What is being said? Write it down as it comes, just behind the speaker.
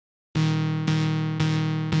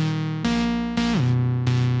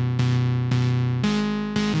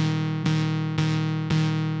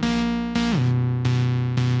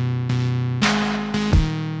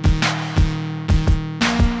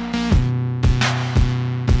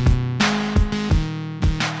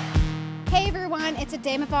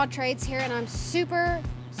Dame of All Trades here, and I'm super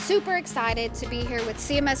excited to be here with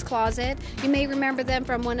CMS Closet. You may remember them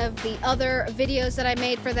from one of the other videos that I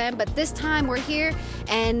made for them, but this time we're here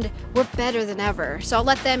and we're better than ever. So I'll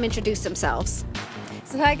let them introduce themselves.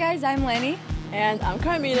 So hi guys, I'm Leni. And I'm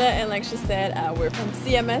Carmita, and like she said, we're from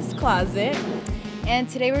CMS Closet. And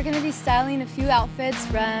today we're going to be styling a few outfits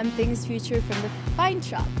from things featured from the Find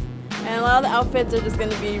Shop. And a lot of the outfits are just going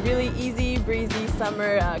to be really easy, breezy,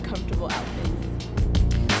 summer, comfortable outfits.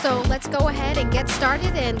 So let's go ahead and get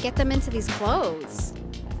started and get them into these clothes.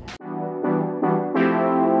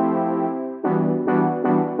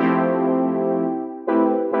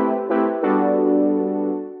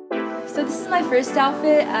 So this is my first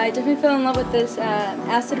outfit. I definitely fell in love with this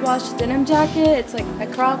acid wash denim jacket. It's like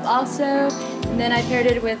a crop also, and then I paired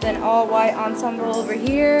it with an all white ensemble over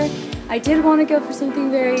here. I did want to go for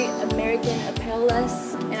something very American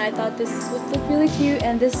apparel-esque, and I thought this would look really cute,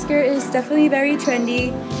 and this skirt is definitely very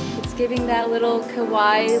trendy. It's giving that little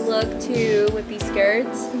kawaii look too with these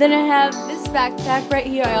skirts. Then I have this backpack right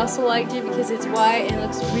here. I also liked it because it's white and it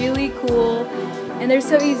looks really cool. And they're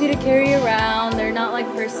so easy to carry around. They're not like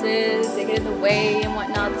purses, they get in the way and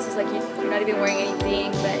whatnot. This is like you're not even wearing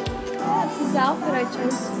anything, but that's this outfit I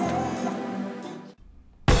chose.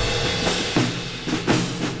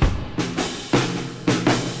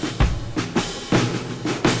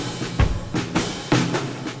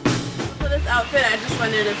 Outfit, I just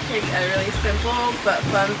wanted to pick a really simple but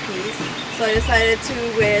fun piece, so I decided to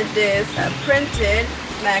wear this printed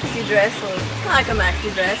maxi dress. So it's kind of like a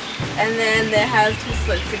maxi dress, and then it has two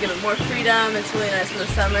slits to give it more freedom. It's really nice for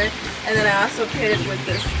the summer. And then I also paired it with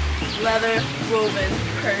this leather woven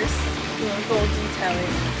purse, gold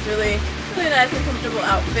detailing. It's really nice and comfortable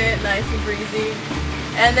outfit, nice and breezy.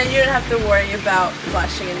 And then you don't have to worry about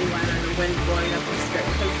flashing anyone or the wind blowing up your skirt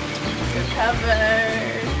because you're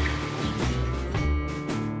covered.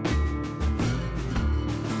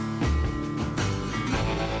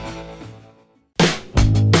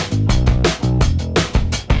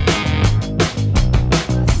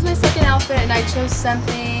 And I chose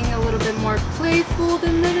something a little bit more playful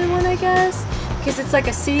than the other one, I guess, because it's like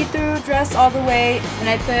a see-through dress all the way, and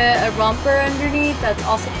I put a romper underneath that's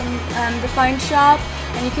also from the Find Shop,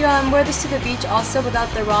 and you can wear this to the beach also without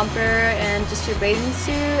the romper and just your bathing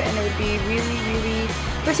suit, and it would be really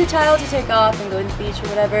versatile to take off and go to the beach or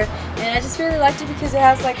whatever. And I just really liked it because it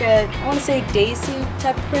has like a, I want to say daisy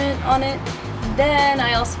type print on it. Then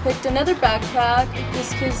I also picked another backpack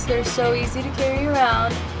just because they're so easy to carry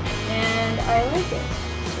around. And I like it.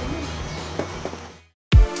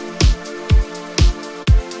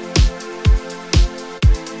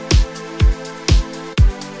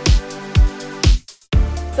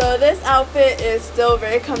 So this outfit is still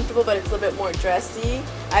very comfortable, but it's a little bit more dressy.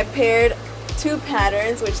 I paired two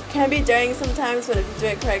patterns, which can be daring sometimes, but if you do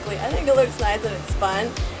it correctly, I think it looks nice and it's fun.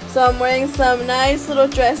 So I'm wearing some nice little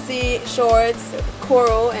dressy shorts,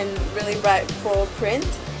 coral and really bright floral print.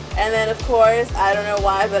 And then of course, I don't know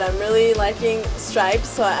why, but I'm really liking stripes,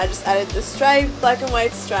 so I just added the stripe, black and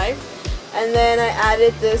white stripe. And then I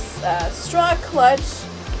added this straw clutch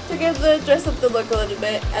to give the dress up the look a little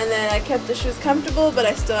bit. And then I kept the shoes comfortable, but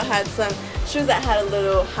I still had some shoes that had a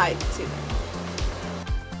little height to them.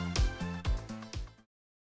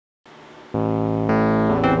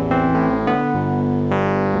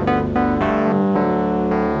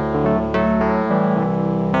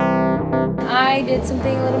 I did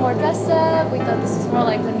something a little more dress up. We thought this was more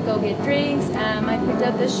like when you go get drinks. I picked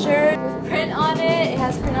up this shirt with print on it. It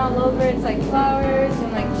has print all over. It's like flowers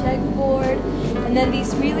and like checkerboard. And then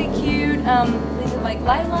these really cute, these are like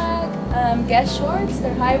lilac Guess shorts.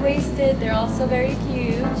 They're high-waisted. They're also very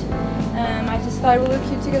cute. I just thought it would look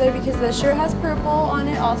cute together because the shirt has purple on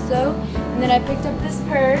it also. And then I picked up this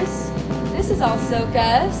purse. This is also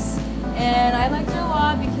Gus. And I liked it a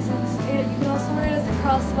lot because you can also wear it as a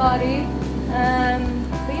crossbody.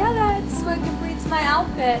 But yeah, that's what completes my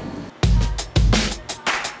outfit.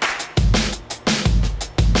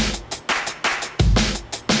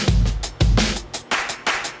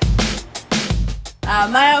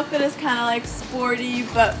 My outfit is kind of like sporty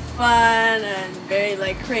but fun and very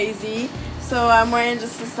like crazy. So I'm wearing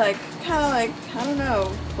just this like kind of like, I don't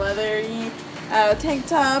know, leathery tank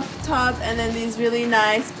top, and then these really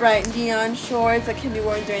nice bright neon shorts that can be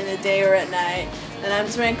worn during the day or at night. And I'm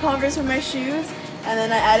just wearing Converse for my shoes. And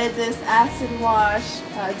then I added this acid wash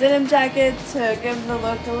denim jacket to give the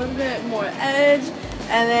look a little bit more edge.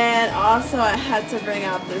 And then also I had to bring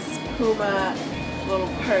out this Puma little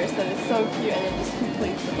purse that is so cute, and it just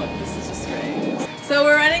completes the look. This is just great. So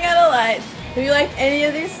we're running out of lights. If you like any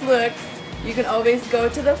of these looks, you can always go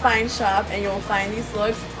to the Find shop and you'll find these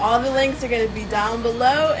looks. All the links are going to be down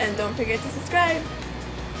below, and don't forget to subscribe.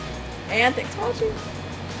 And thanks for watching.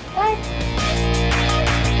 Bye!